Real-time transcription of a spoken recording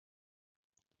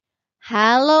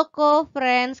Halo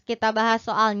co-friends, kita bahas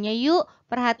soalnya yuk.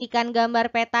 Perhatikan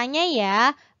gambar petanya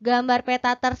ya. Gambar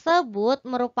peta tersebut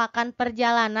merupakan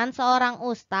perjalanan seorang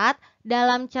ustad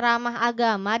dalam ceramah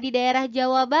agama di daerah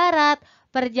Jawa Barat.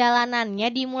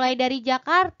 Perjalanannya dimulai dari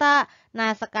Jakarta.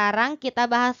 Nah, sekarang kita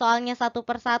bahas soalnya satu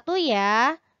persatu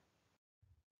ya.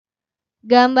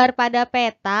 Gambar pada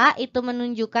peta itu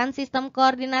menunjukkan sistem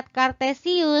koordinat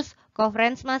Cartesius.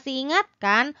 Conference masih ingat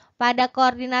kan? Pada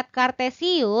koordinat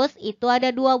Cartesius itu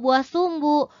ada dua buah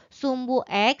sumbu. Sumbu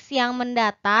X yang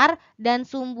mendatar dan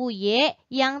sumbu Y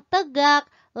yang tegak.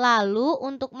 Lalu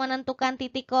untuk menentukan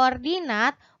titik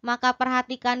koordinat, maka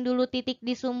perhatikan dulu titik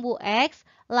di sumbu X,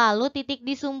 lalu titik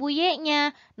di sumbu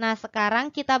Y-nya. Nah,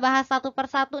 sekarang kita bahas satu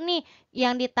persatu nih.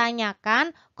 Yang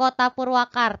ditanyakan, Kota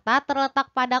Purwakarta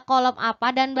terletak pada kolom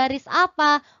apa dan baris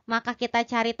apa? Maka kita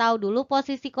cari tahu dulu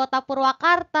posisi Kota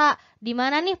Purwakarta. Di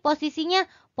mana nih posisinya?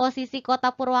 Posisi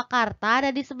Kota Purwakarta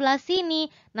ada di sebelah sini.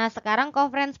 Nah, sekarang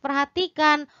conference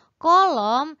perhatikan.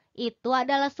 Kolom itu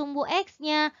adalah sumbu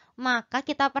X-nya. Maka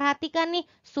kita perhatikan nih,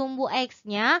 sumbu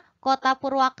X-nya Kota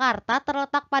Purwakarta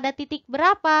terletak pada titik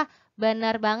berapa?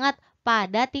 Benar banget,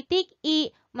 pada titik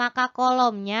I. Maka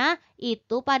kolomnya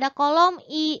itu pada kolom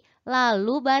I.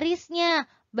 Lalu barisnya.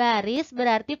 Baris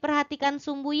berarti perhatikan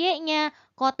sumbu Y-nya.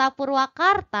 Kota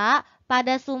Purwakarta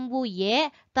pada sumbu Y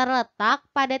terletak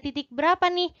pada titik berapa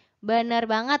nih? Benar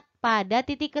banget, pada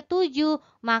titik ketujuh.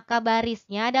 Maka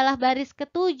barisnya adalah baris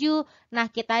ketujuh. Nah,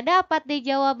 kita dapat deh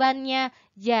jawabannya.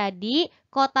 Jadi,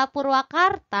 Kota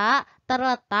Purwakarta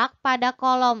terletak pada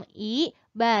kolom I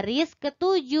baris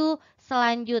ketujuh.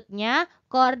 Selanjutnya,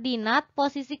 koordinat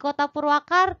posisi Kota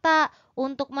Purwakarta.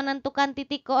 Untuk menentukan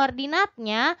titik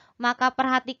koordinatnya, maka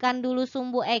perhatikan dulu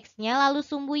sumbu X-nya lalu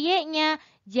sumbu Y-nya.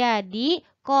 Jadi,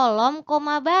 kolom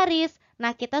koma baris.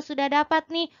 Nah, kita sudah dapat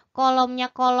nih, kolomnya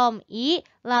kolom I,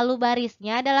 lalu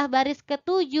barisnya adalah baris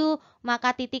ketujuh.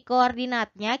 Maka titik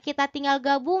koordinatnya kita tinggal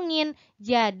gabungin.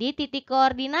 Jadi, titik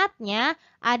koordinatnya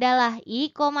adalah I,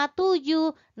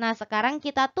 7. Nah, sekarang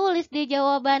kita tulis di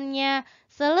jawabannya.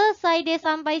 Selesai deh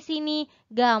sampai sini.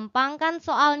 Gampang kan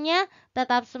soalnya?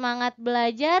 Tetap semangat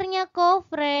belajarnya,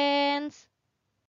 co-friends.